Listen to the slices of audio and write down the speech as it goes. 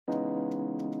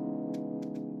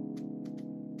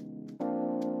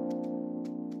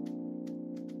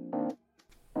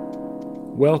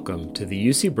Welcome to the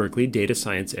UC Berkeley Data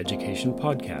Science Education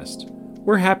Podcast.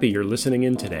 We're happy you're listening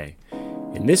in today.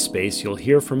 In this space, you'll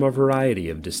hear from a variety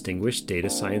of distinguished data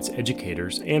science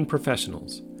educators and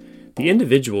professionals. The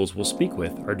individuals we'll speak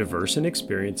with are diverse in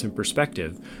experience and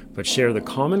perspective, but share the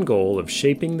common goal of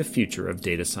shaping the future of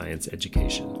data science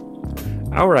education.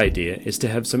 Our idea is to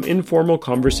have some informal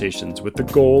conversations with the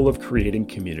goal of creating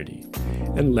community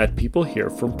and let people hear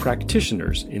from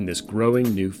practitioners in this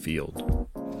growing new field.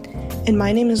 And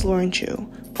my name is Lauren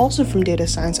Chu, also from Data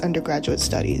Science Undergraduate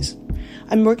Studies.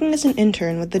 I'm working as an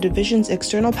intern with the division's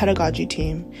external pedagogy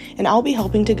team, and I'll be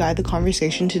helping to guide the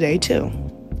conversation today too.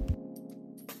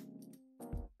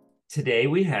 Today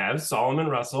we have Solomon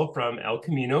Russell from El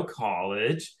Camino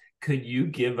College. Could you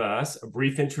give us a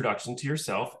brief introduction to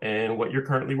yourself and what you're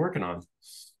currently working on?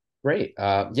 Great.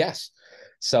 Yes.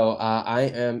 So I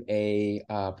am a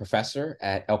professor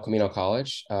at El Camino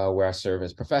College, where I serve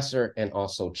as professor and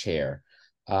also chair.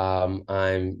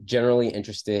 I'm generally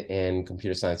interested in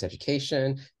computer science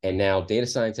education and now data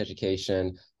science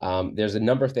education. There's a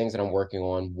number of things that I'm working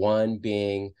on. One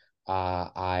being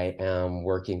I am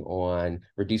working on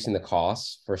reducing the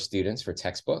costs for students for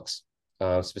textbooks.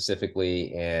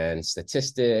 Specifically in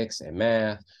statistics and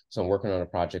math. So I'm working on a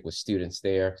project with students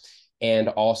there. And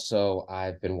also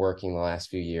I've been working the last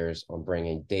few years on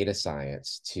bringing data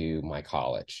science to my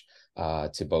college,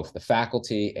 to both the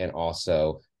faculty and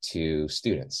also to the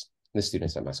students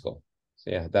at my school.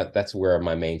 So yeah, that's where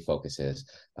my main focus is,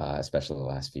 especially the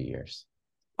last few years.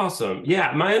 Awesome.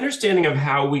 Yeah, my understanding of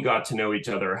how we got to know each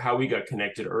other, how we got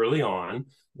connected early on,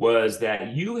 was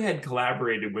that you had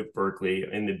collaborated with Berkeley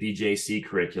in the BJC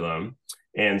curriculum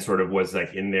and sort of was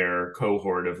like in their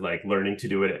cohort of like learning to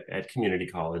do it at community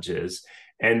colleges.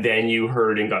 And then you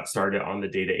heard and got started on the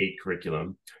Data 8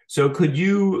 curriculum. So could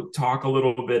you talk a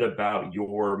little bit about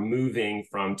your moving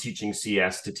from teaching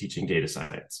CS to teaching data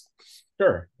science?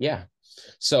 Sure. Yeah.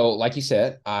 So like you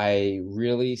said, I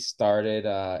really started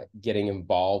getting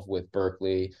involved with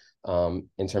Berkeley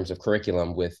in terms of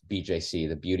curriculum with BJC,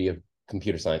 the Beauty of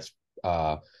Computer Science,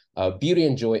 Beauty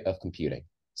and Joy of Computing.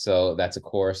 So that's a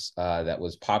course that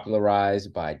was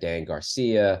popularized by Dan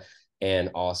Garcia and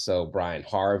also Brian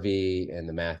Harvey in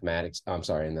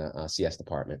the CS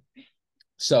department.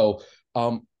 So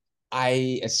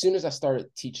as soon as I started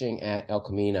teaching at El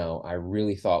Camino, I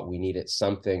really thought we needed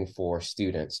something for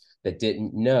students that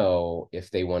didn't know if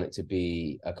they wanted to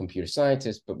be a computer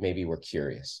scientist, but maybe were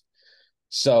curious.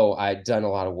 So I'd done a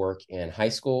lot of work in high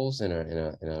schools in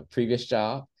a previous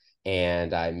job,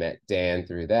 and I met Dan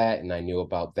through that, and I knew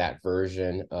about that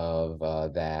version of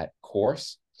that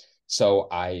course. So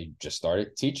I just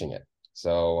started teaching it.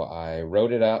 So I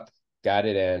wrote it up, got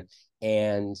it in,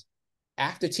 and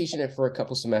after teaching it for a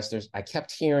couple semesters, I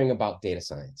kept hearing about data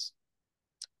science.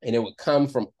 And it would come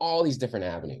from all these different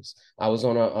avenues. I was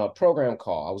on a program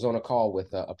call. I was on a call with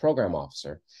a program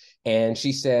officer. And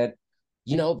she said,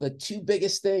 you know, the two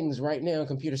biggest things right now in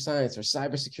computer science are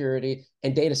cybersecurity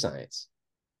and data science,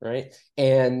 right?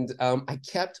 And I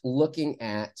kept looking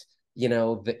at, you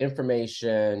know, the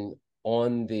information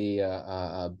on the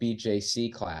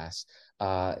BJC class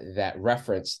that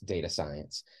referenced data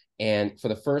science. And for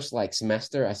the first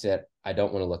semester, I said, I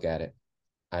don't want to look at it.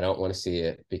 I don't want to see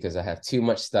it because I have too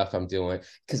much stuff I'm doing.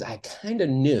 Because I kind of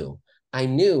knew,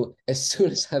 as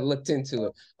soon as I looked into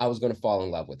it, I was going to fall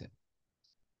in love with it.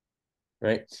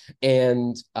 Right.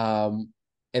 And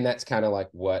that's kind of like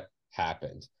what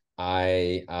happened.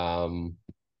 I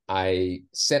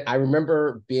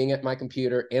remember being at my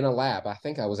computer in a lab. I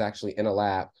think I was actually in a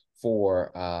lab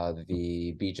for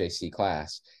the BJC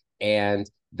class. And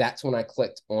that's when I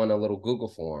clicked on a little Google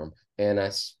form and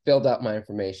I filled out my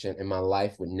information, and my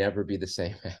life would never be the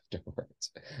same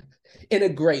afterwards. In a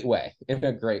great way,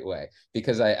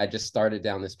 because I just started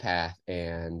down this path,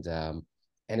 and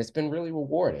it's been really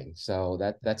rewarding. So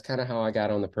that's kind of how I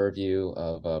got on the purview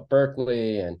of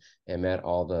Berkeley and met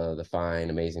all the fine,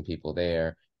 amazing people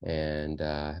there, and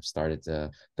have started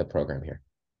the program here.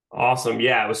 Awesome.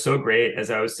 Yeah, it was so great.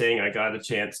 As I was saying, I got a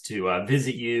chance to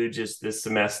visit you just this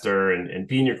semester and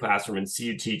be in your classroom and see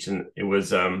you teach. And it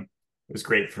was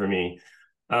great for me.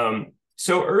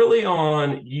 So early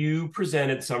on, you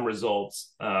presented some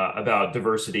results about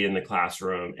diversity in the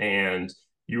classroom, and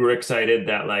you were excited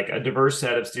that like a diverse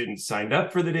set of students signed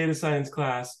up for the data science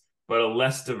class, but a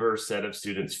less diverse set of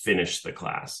students finished the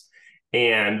class.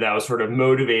 And that was sort of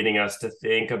motivating us to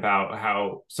think about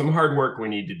how some hard work we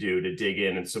need to do to dig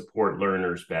in and support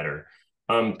learners better.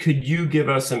 Could you give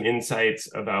us some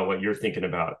insights about what you're thinking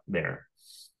about there?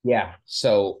 Yeah,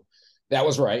 so that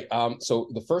was right. So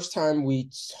the first time we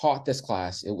taught this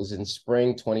class, it was in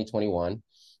spring 2021.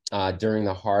 during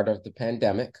the heart of the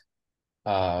pandemic,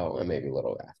 or maybe a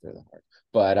little after the heart,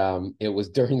 but it was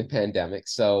during the pandemic.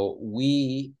 So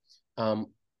um,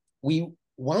 we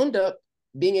wound up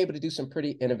being able to do some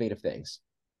pretty innovative things.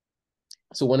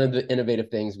 So one of the innovative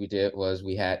things we did was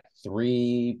we had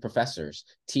 3 professors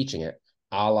teaching it,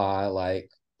 a la like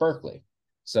Berkeley.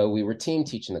 So we were team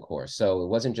teaching the course. So it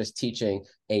wasn't just teaching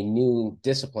a new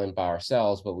discipline by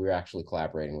ourselves, but we were actually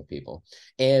collaborating with people.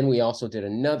 And we also did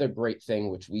another great thing,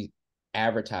 which we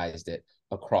advertised it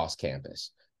across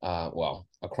campus,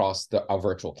 across our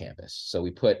virtual campus. So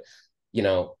we put,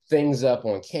 things up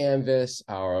on Canvas,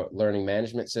 our learning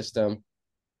management system.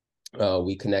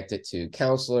 We connected to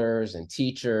counselors and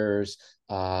teachers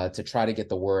to try to get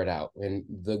the word out. And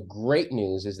the great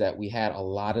news is that we had a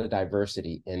lot of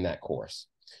diversity in that course.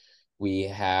 We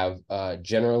have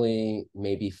generally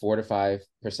maybe 4 to 5%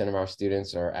 of our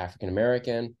students are African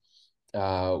American.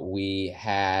 We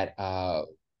had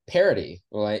parity,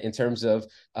 right, in terms of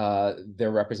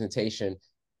their representation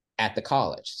at the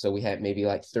college. So we had maybe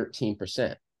like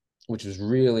 13%, which was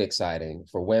really exciting.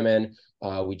 For women,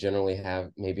 we generally have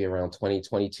maybe around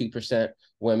 22%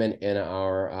 women in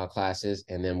our classes.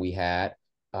 And then we had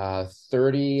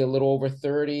 30, a little over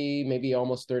 30, maybe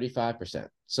almost 35%.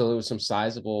 So there was some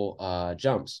sizable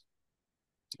jumps.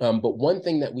 But one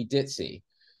thing that we did see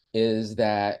is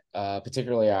that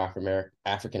particularly our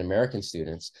African American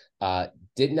students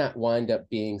did not wind up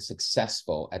being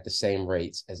successful at the same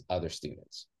rates as other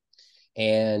students.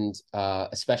 And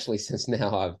especially since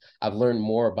now I've learned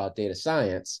more about data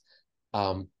science,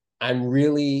 I'm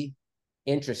really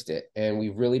interested, and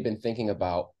we've really been thinking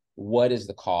about what is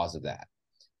the cause of that.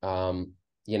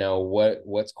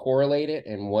 What's correlated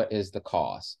and what is the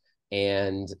cause.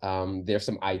 And there's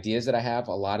some ideas that I have.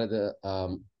 A lot of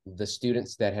the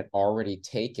students that had already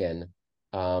taken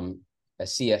a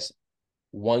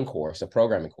CS1 course, a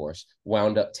programming course,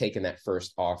 wound up taking that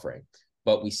first offering.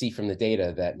 But we see from the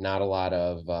data that not a lot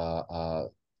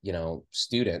of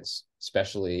students,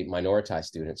 especially minoritized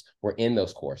students, were in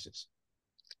those courses.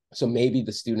 So maybe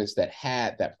the students that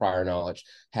had that prior knowledge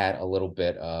had a little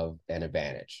bit of an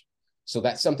advantage. So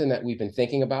that's something that we've been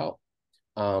thinking about.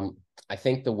 I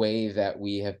think the way that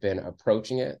we have been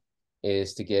approaching it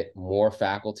is to get more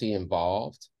faculty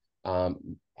involved,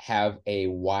 have a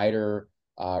wider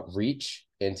reach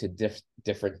into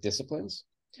different disciplines,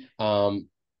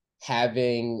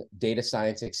 having data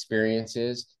science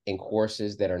experiences in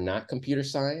courses that are not computer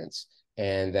science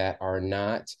and that are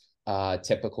not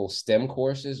typical STEM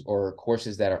courses or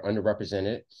courses that are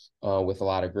underrepresented with a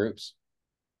lot of groups,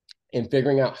 and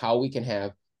figuring out how we can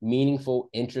have meaningful,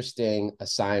 interesting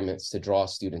assignments to draw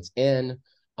students in,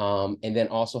 and then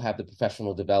also have the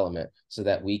professional development so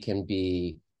that we can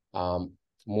be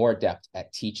more adept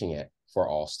at teaching it for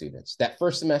all students. That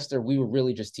first semester, we were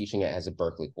really just teaching it as a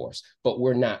Berkeley course, but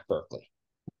we're not Berkeley,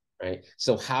 right?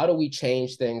 So how do we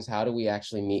change things? How do we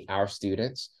actually meet our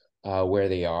students where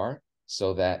they are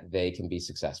so that they can be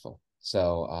successful?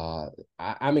 So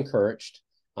I'm encouraged.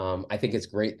 I think it's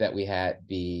great that we had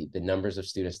the numbers of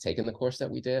students taking the course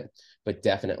that we did, but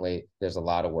definitely there's a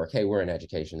lot of work. Hey, we're in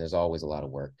education. There's always a lot of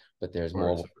work, but there's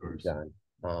more work to be done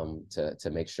to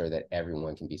make sure that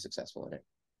everyone can be successful in it.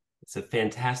 It's a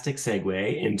fantastic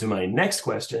segue into my next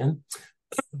question,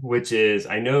 which is,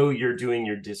 I know you're doing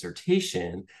your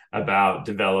dissertation about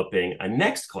developing a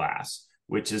next class,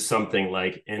 which is something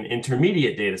like an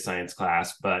intermediate data science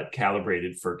class, but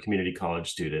calibrated for community college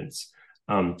students.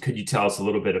 Could you tell us a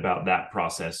little bit about that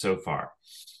process so far?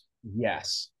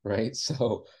 Yes, right.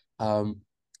 So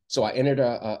I entered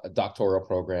a doctoral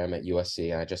program at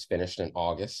USC, and I just finished in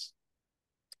August.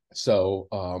 So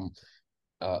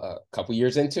a couple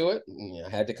years into it, I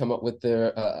had to come up with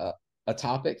a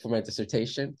topic for my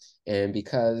dissertation. And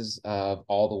because of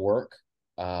all the work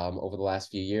over the last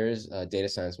few years, data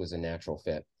science was a natural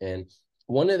fit. And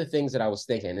one of the things that I was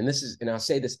thinking, and I'll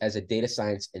say this as a data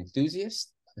science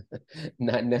enthusiast,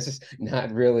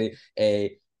 not really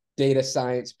a data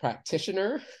science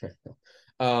practitioner,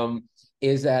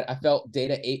 is that I felt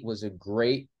Data 8 was a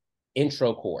great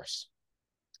intro course.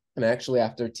 And actually,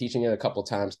 after teaching it a couple of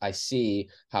times, I see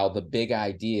how the big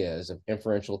ideas of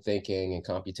inferential thinking and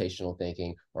computational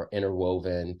thinking are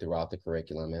interwoven throughout the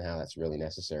curriculum and how that's really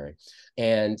necessary.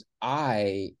 And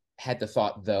I had the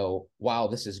thought, though, wow,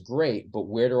 this is great, but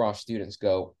where do our students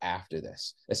go after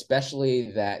this?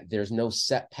 Especially that there's no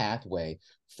set pathway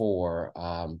for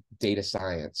data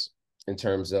science in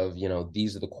terms of,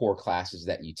 these are the core classes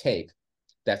that you take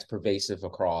that's pervasive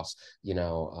across,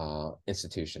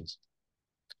 institutions.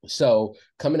 So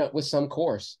coming up with some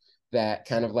course that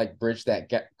kind of like bridge that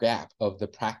gap of the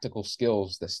practical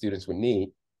skills that students would need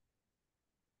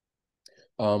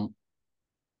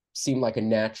seemed like a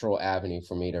natural avenue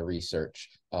for me to research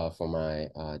for my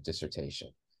dissertation.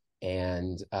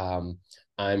 And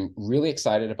I'm really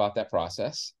excited about that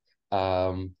process.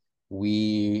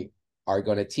 We are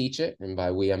going to teach it, and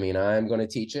by we, I mean I'm going to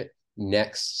teach it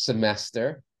next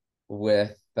semester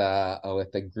with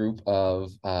a group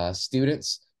of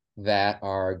students that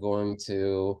are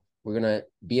we're going to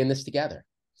be in this together.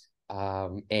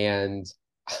 And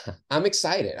I'm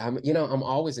excited. I'm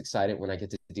always excited when I get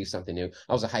to do something new.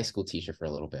 I was a high school teacher for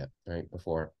a little bit, right,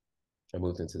 before I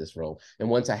moved into this role. And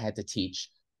once I had to teach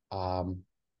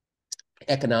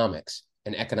economics,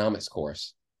 an economics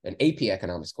course, an AP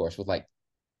economics course with like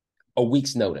a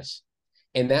week's notice.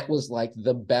 And that was like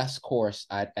the best course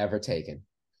I'd ever taken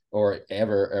or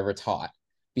ever taught,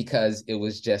 because it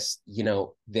was just,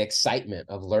 the excitement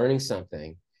of learning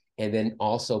something and then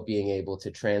also being able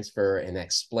to transfer and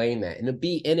explain that and to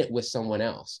be in it with someone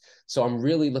else. So I'm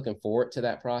really looking forward to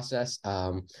that process.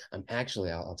 I'll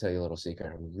tell you a little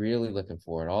secret. I'm really looking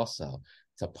forward also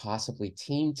to possibly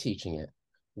team teaching it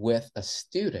with a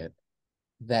student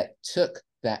that took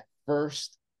that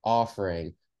first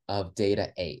offering of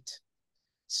Data 8.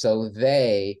 So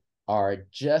they are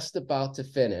just about to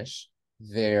finish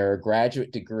their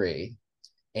graduate degree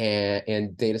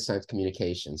in data science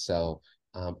communication. So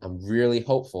I'm really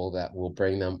hopeful that we'll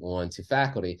bring them on to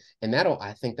faculty, and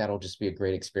I think that'll just be a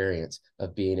great experience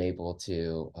of being able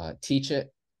to teach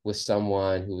it with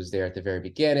someone who was there at the very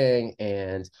beginning,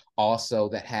 and also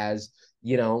that has,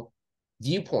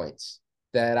 viewpoints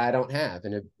that I don't have,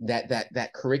 and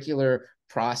that curricular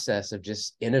process of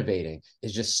just innovating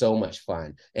is just so much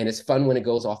fun. And it's fun when it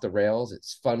goes off the rails.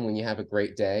 It's fun when you have a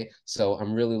great day. So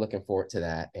I'm really looking forward to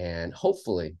that, and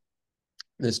hopefully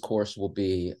this course will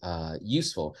be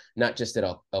useful, not just at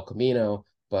El Camino,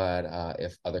 but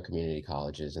if other community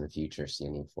colleges in the future see a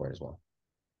need for it as well.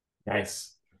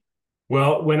 Nice.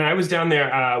 Well, when I was down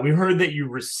there, we heard that you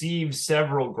received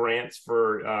several grants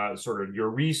for sort of your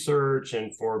research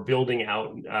and for building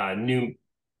out new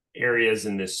areas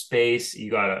in this space.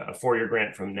 You got a 4-year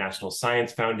grant from National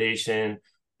Science Foundation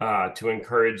to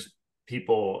encourage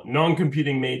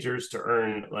non-computing majors to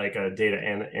earn like a data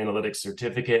analytics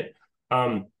certificate.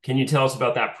 Can you tell us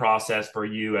about that process for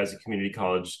you as a community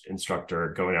college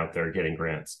instructor going out there getting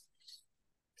grants?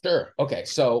 Sure. Okay.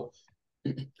 So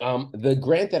the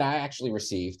grant that I actually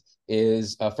received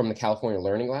is from the California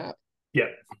Learning Lab. Yeah.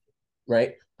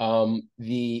 Right.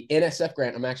 The NSF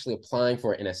grant, I'm actually applying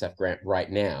for an NSF grant right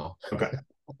now. Okay.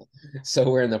 So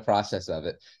we're in the process of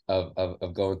it,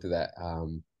 of going through that,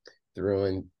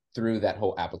 through that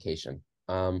whole application.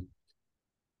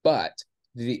 But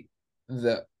the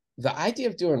idea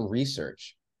of doing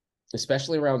research,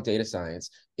 especially around data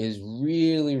science, is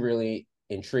really, really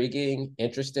intriguing,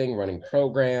 interesting, running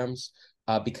programs,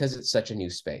 because it's such a new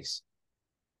space.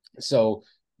 So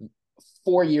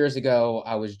 4 years ago,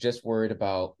 I was just worried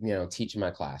about, teaching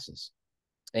my classes.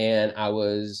 And I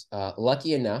was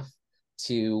lucky enough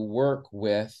to work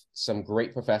with some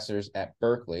great professors at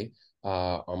Berkeley,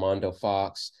 Armando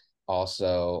Fox,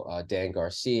 also Dan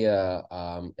Garcia,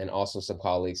 and also some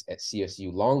colleagues at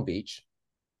CSU Long Beach,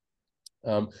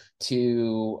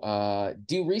 to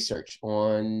do research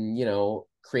on,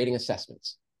 creating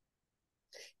assessments.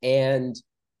 And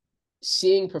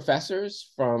seeing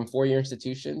professors from 4-year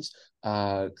institutions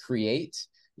create,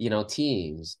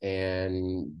 teams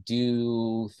and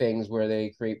do things where they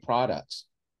create products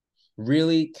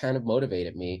really kind of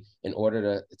motivated me in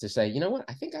order to say, you know what,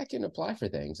 I think I can apply for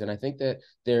things. And I think that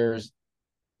there's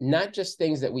not just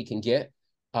things that we can get,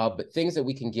 but things that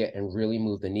we can get and really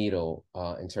move the needle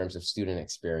in terms of student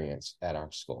experience at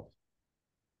our school.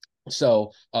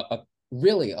 So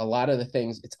really, a lot of the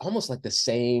things, it's almost like the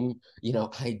same,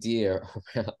 idea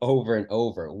over and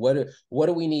over. What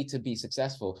do we need to be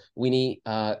successful? We need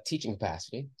teaching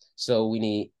capacity. So we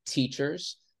need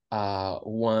teachers,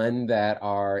 one that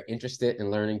are interested in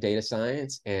learning data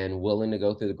science and willing to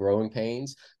go through the growing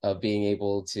pains of being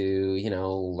able to,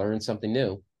 learn something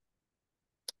new.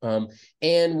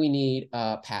 And we need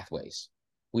pathways.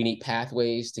 We need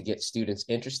pathways to get students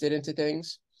interested into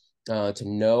things, to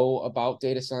know about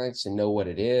data science, to know what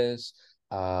it is,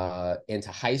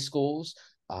 into high schools.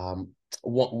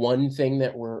 One thing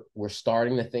that we're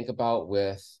starting to think about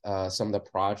with some of the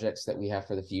projects that we have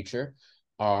for the future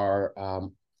are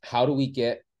how do we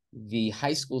get the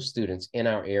high school students in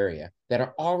our area that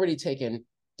are already taking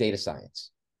data science.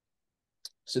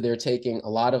 So a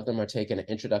lot of them are taking an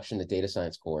introduction to data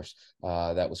science course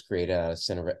that was created out of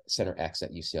Center X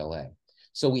at UCLA.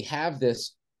 So we have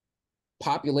this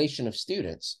population of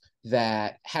students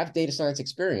that have data science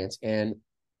experience, and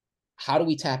how do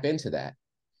we tap into that?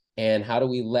 And how do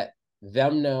we let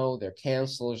them know, their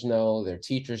counselors know, their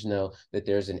teachers know that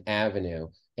there's an avenue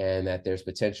and that there's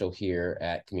potential here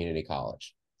at community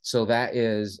college. So that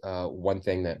is one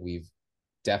thing that we've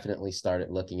definitely started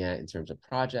looking at in terms of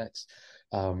projects.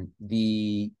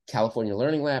 The California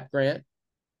Learning Lab grant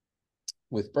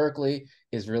with Berkeley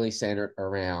is really centered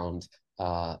around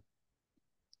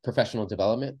professional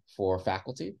development for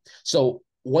faculty. So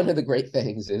one of the great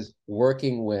things is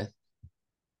working with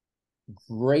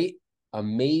great,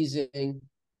 amazing,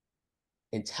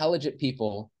 intelligent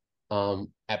people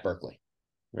at Berkeley,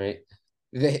 right?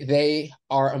 They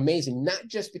are amazing, not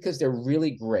just because they're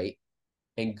really great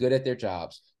and good at their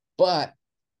jobs, but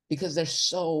because they're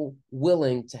so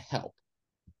willing to help,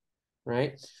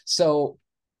 right? So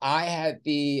I had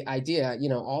the idea,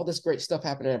 all this great stuff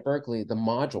happening at Berkeley, the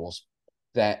modules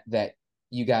that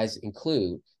you guys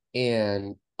include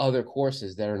and other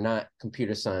courses that are not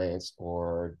computer science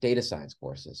or data science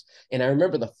courses. And I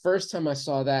remember the first time I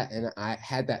saw that, and I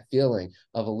had that feeling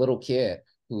of a little kid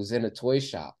who was in a toy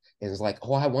shop and was like,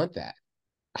 oh, I want that.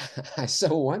 I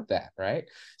so want that, right?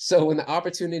 So when the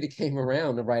opportunity came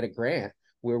around to write a grant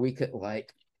where we could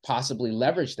possibly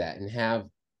leverage that and have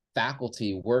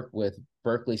faculty work with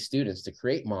Berkeley students to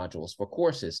create modules for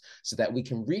courses so that we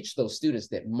can reach those students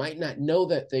that might not know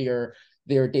that they're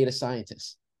data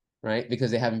scientists, right? Because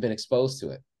they haven't been exposed to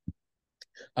it.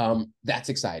 That's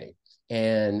exciting.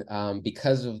 And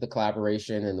because of the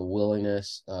collaboration and the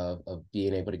willingness of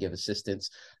being able to give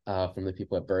assistance from the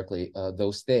people at Berkeley,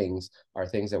 those things are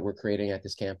things that we're creating at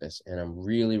this campus. And I'm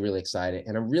really, really excited.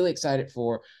 And I'm really excited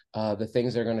for the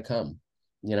things that are going to come.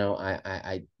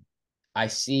 I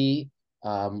see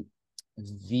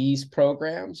these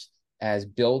programs as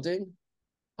building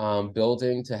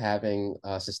to having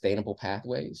sustainable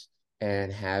pathways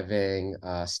and having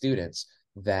students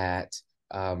that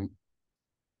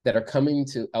that are coming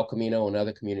to El Camino and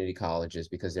other community colleges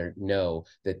because they know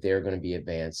that they're going to be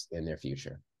advanced in their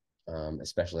future,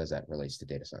 especially as that relates to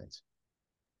data science.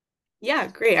 Yeah,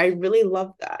 great. I really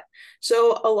love that.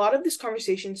 So a lot of this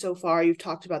conversation so far, you've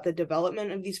talked about the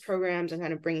development of these programs and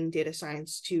kind of bringing data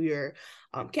science to your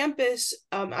campus.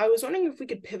 I was wondering if we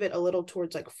could pivot a little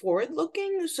towards forward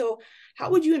looking. So how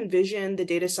would you envision the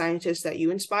data scientists that you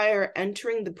inspire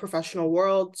entering the professional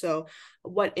world? So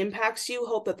what impacts you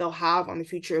hope that they'll have on the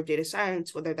future of data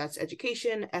science, whether that's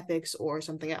education, ethics, or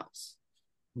something else?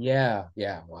 Yeah.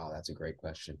 Wow, that's a great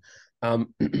question.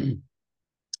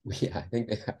 Yeah, I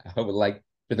think I would like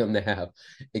for them to have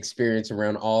experience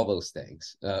around all those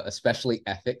things, especially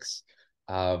ethics.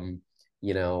 I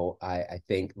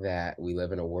think that we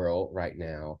live in a world right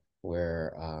now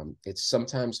where it's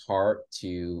sometimes hard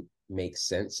to make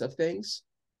sense of things.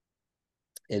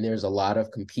 And there's a lot of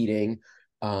competing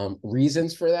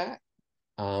reasons for that.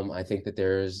 I think that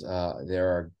there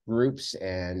are groups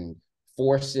and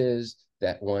forces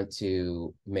that want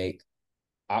to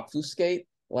obfuscate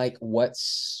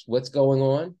what's going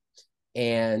on.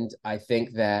 And I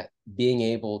think that being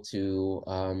able to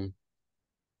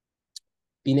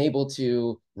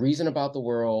reason about the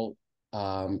world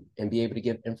and be able to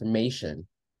give information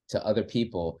to other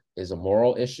people is a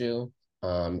moral issue.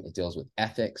 It deals with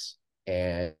ethics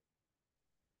and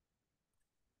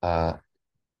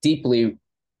deeply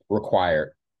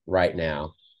required right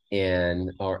now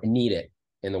and are needed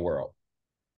in the world.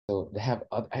 So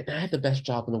I have the best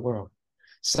job in the world.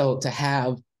 So to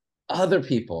have other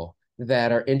people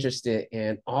that are interested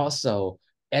in also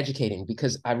educating,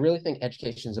 because I really think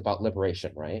education is about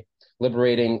liberation, right?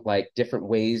 Liberating different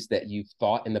ways that you've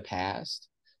thought in the past,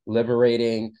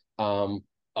 liberating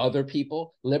other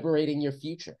people, liberating your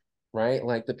future, right?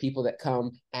 Like the people that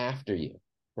come after you,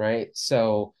 right?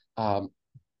 So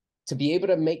to be able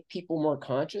to make people more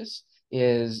conscious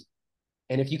and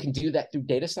if you can do that through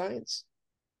data science,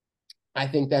 I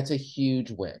think that's a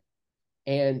huge win.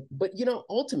 But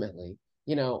ultimately,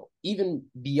 even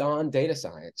beyond data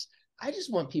science, I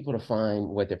just want people to find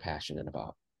what they're passionate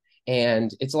about.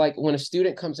 And it's like when a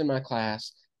student comes in my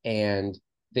class and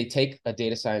they take a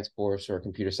data science course or a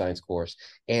computer science course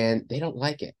and they don't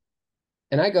like it.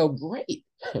 And I go, great.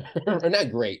 Or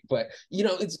not great, but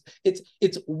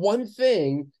it's one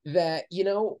thing that,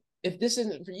 if this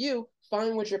isn't for you,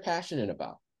 find what you're passionate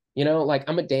about.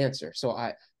 I'm a dancer. So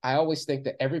I always think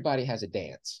that everybody has a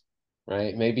dance,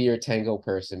 right? Maybe you're a tango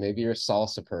person, maybe you're a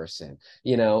salsa person,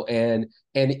 and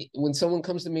when someone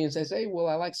comes to me and says, hey, well,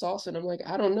 I like salsa, and I'm like,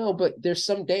 I don't know, but there's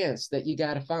some dance that you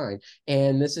got to find.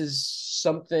 And this is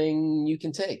something you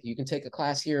can take. You can take a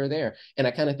class here or there. And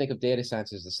I kind of think of data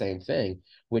science as the same thing,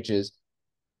 which is,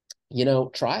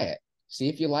 try it, see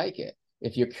if you like it.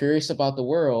 If you're curious about the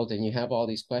world and you have all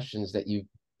these questions that you've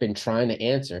been trying to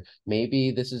answer,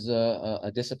 maybe this is a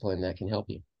discipline that can help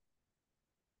you.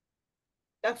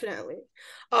 Definitely.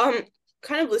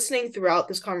 Kind of listening throughout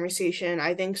this conversation,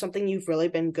 I think something you've really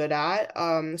been good at,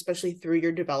 especially through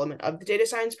your development of the data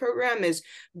science program, is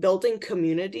building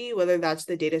community, whether that's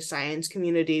the data science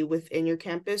community within your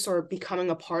campus or becoming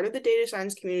a part of the data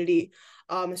science community,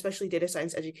 especially data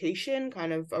science education,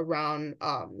 kind of around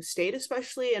state,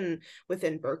 especially and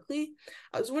within Berkeley.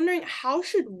 I was wondering, how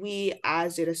should we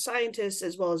as data scientists,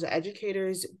 as well as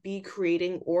educators, be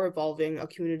creating or evolving a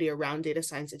community around data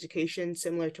science education,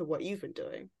 similar to what you've been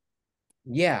doing?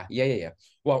 Yeah.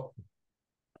 Well,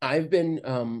 I've been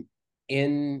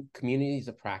in communities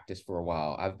of practice for a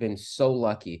while. I've been so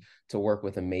lucky to work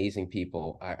with amazing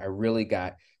people. I really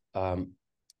got into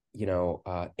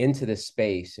this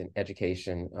space in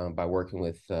education by working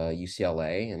with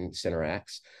UCLA and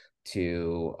CenterX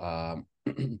to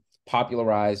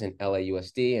popularize in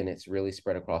LAUSD, and it's really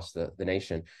spread across the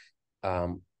nation,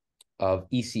 of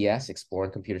ECS, Exploring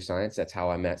Computer Science. That's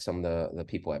how I met some of the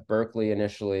people at Berkeley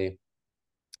initially.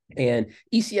 And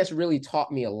ECS really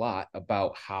taught me a lot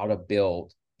about how to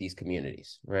build these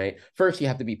communities, right? First, you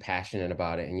have to be passionate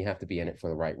about it, and you have to be in it for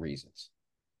the right reasons,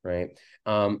 right?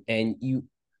 And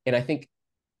I think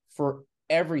for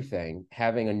everything,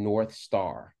 having a North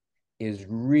Star is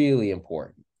really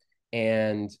important.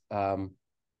 And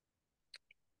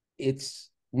it's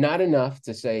not enough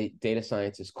to say data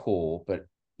science is cool, but,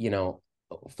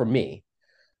 for me,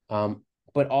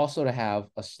 but also to have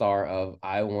a star of,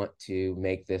 I want to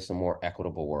make this a more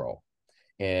equitable world,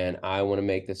 and I want to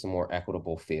make this a more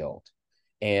equitable field.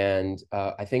 And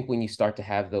I think when you start to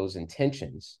have those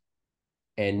intentions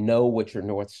and know what your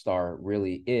North Star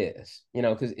really is,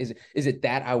 because is it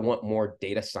that I want more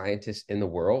data scientists in the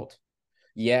world?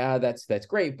 Yeah, that's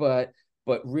great, but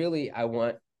really I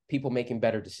want people making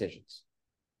better decisions.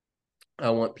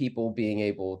 I want people being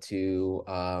able to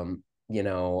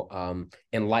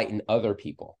enlighten other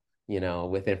people,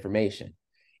 with information.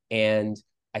 And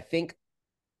I think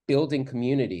building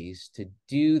communities to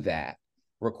do that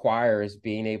requires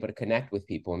being able to connect with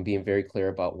people and being very clear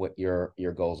about what your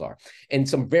goals are. And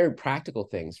some very practical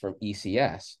things from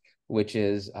ECS, which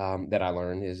is that I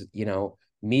learned is,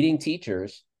 meeting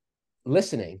teachers,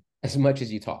 listening as much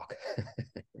as you talk,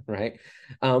 right?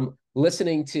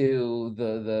 Listening to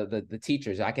the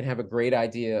teachers. I can have a great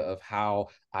idea of how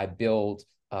I build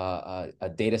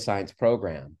a data science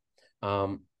program.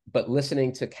 But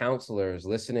listening to counselors,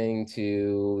 listening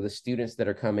to the students that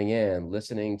are coming in,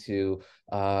 listening to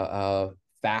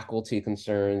faculty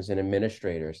concerns and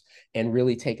administrators, and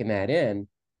really taking that in.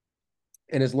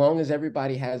 And as long as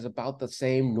everybody has about the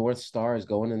same North Stars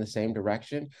going in the same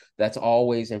direction, that's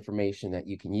always information that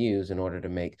you can use in order to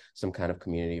make some kind of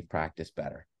community of practice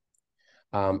better.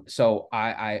 So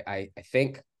I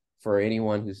think for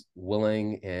anyone who's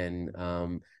willing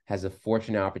and has a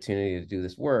fortunate opportunity to do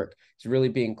this work, it's really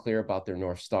being clear about their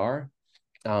North Star.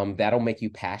 That'll make you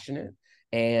passionate,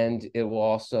 and it will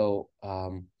also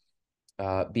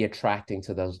be attracting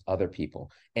to those other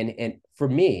people. And for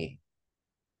me,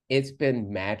 it's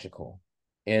been magical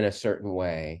in a certain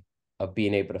way of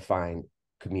being able to find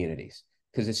communities.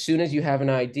 Because as soon as you have an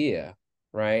idea,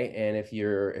 right, and if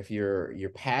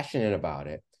you're passionate about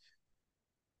it,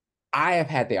 I've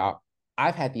had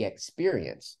the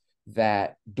experience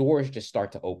that doors just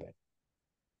start to open,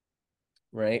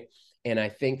 right? And I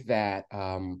think that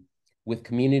with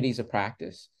communities of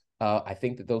practice, I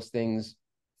think that those things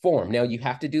form. Now you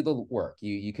have to do the work.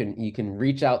 You can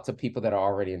reach out to people that are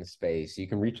already in the space. You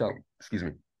can reach out, excuse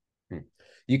me.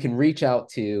 You can reach out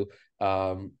to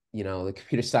the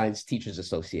Computer Science Teachers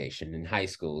Association in high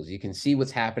schools. You can see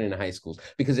what's happening in high schools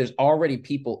because there's already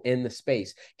people in the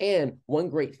space. And one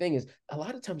great thing is a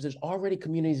lot of times there's already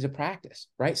communities of practice,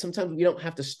 right? Sometimes we don't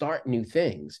have to start new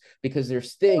things because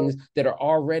there's things that are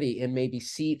already in maybe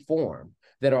seed form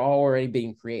that are already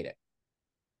being created.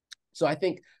 So I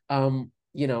think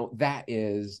that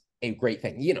is a great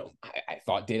thing. I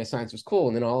thought data science was cool,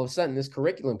 and then all of a sudden this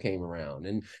curriculum came around,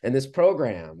 and this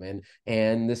program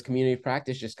and this community of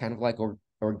practice just kind of like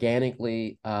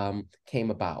organically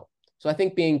came about. So I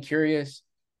think being curious,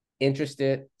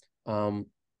 interested,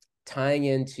 tying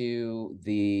into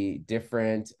the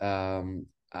different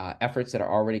efforts that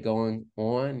are already going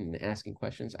on and asking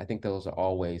questions, I think those are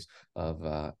all ways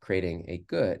of creating a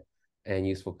good and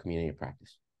useful community of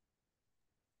practice.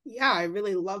 Yeah, I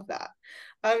really love that.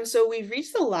 So we've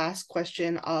reached the last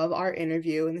question of our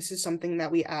interview, and this is something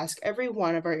that we ask every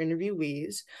one of our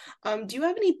interviewees. Do you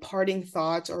have any parting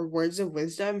thoughts or words of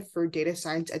wisdom for data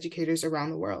science educators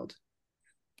around the world?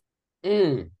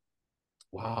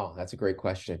 Wow, that's a great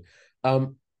question.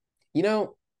 Um, you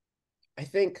know, I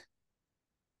think,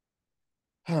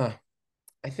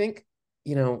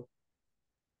 you know,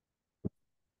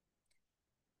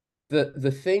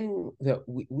 the thing that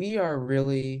we are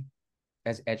really,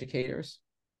 as educators,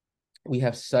 we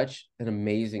have such an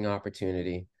amazing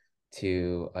opportunity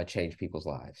to change people's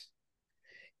lives.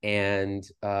 And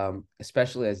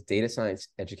especially as data science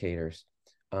educators,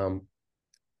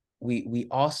 we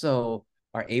also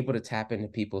are able to tap into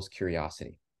people's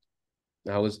curiosity.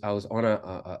 I was on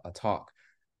a talk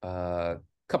a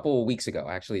couple of weeks ago.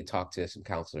 I actually talked to some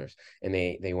counselors, and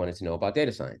they wanted to know about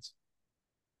data science.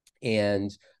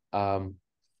 And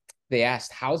they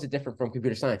asked, how is it different from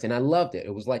computer science? And I loved it.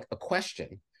 It was like a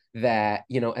question that,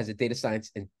 you know, as a data science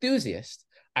enthusiast,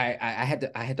 I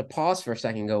had to pause for a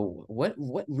second and go,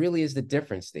 what really is the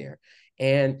difference there?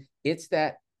 And it's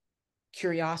that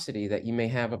curiosity that you may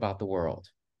have about the world,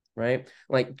 right?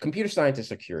 Like computer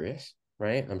scientists are curious,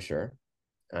 right? I'm sure.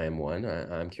 I am one.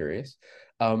 I'm curious.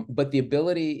 But the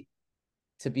ability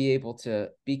to be able to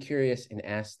be curious and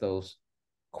ask those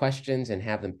questions and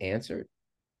have them answered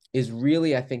is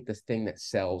really, I think, the thing that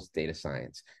sells data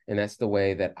science. And that's the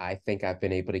way that I think I've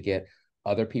been able to get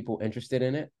other people interested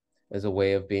in it, as a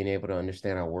way of being able to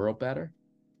understand our world better.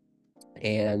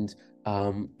 And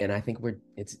I think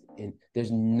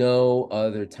there's no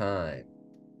other time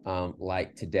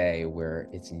like today where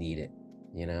it's needed,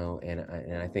 you know.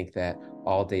 And I think that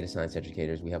all data science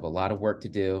educators, we have a lot of work to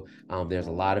do. There's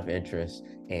a lot of interest,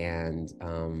 and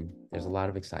there's a lot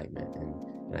of excitement,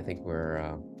 and I think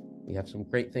we have some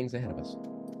great things ahead of us.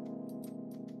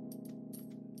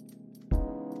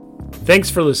 Thanks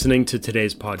for listening to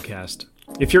today's podcast.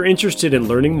 If you're interested in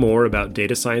learning more about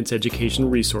data science education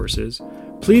resources,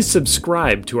 please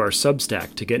subscribe to our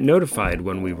Substack to get notified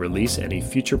when we release any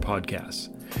future podcasts,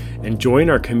 and join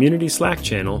our community Slack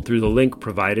channel through the link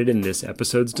provided in this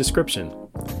episode's description.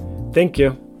 Thank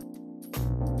you.